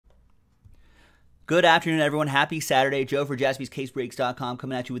Good afternoon, everyone. Happy Saturday. Joe for jaspyscasebreaks.com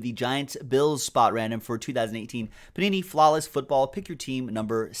coming at you with the Giants-Bills spot random for 2018 Panini Flawless Football. Pick your team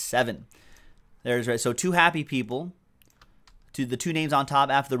number 7. There's right. So 2 happy people. The 2 names on top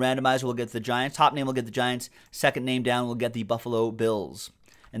after the randomizer will get the Giants. Top name will get the Giants. Second name down will get the Buffalo Bills.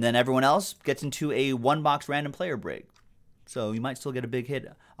 And then everyone else gets into a 1-box random player break. So you might still get a big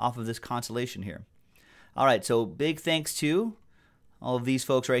hit off of this consolation here. All right, so big thanks to all of these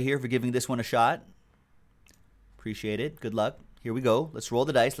folks right here for giving this one a shot. Appreciate it. Good luck. Here we go. Let's roll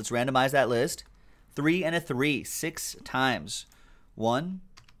the dice. Let's randomize that list. 3 and a 3. 6 times. 1,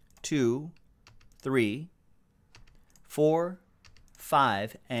 2, 3, 4,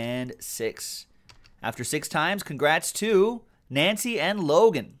 5, and 6. After 6 times, congrats to Nancy and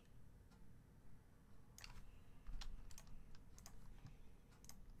Logan.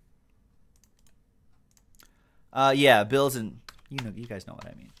 Yeah, Bills and you guys know what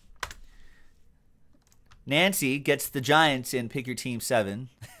I mean. Nancy gets the Giants in Pick Your Team 7.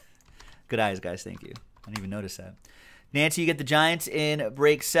 Good eyes, guys. Thank you. I didn't even notice that. Nancy, you get the Giants in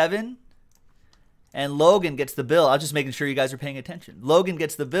break 7. And Logan gets the Bill. I was just making sure you guys are paying attention. Logan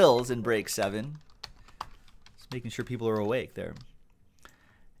gets the Bills in break 7. Just making sure people are awake there.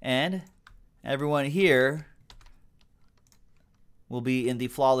 And everyone here will be in the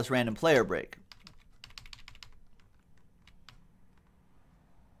flawless random player break.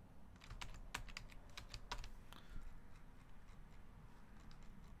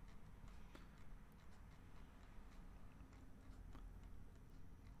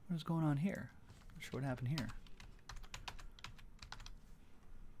 What's going on here? Not sure what happened here.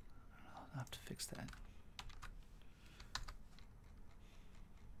 I'll have to fix that.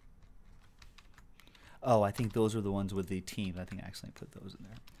 Oh, I think those are the ones with the teams. I think I accidentally put those in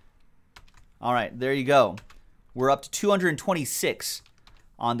there. All right, there you go. We're up to 226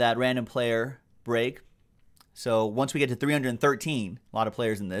 on that random player break. So once we get to 313, a lot of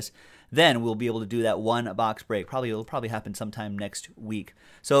players in this, then we'll be able to do that 1-box break. It'll probably happen sometime next week.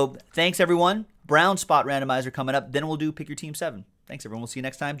 So thanks, everyone. Brown spot randomizer coming up. Then we'll do Pick Your Team 7. Thanks, everyone. We'll see you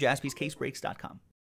next time. jaspyscasebreaks.com.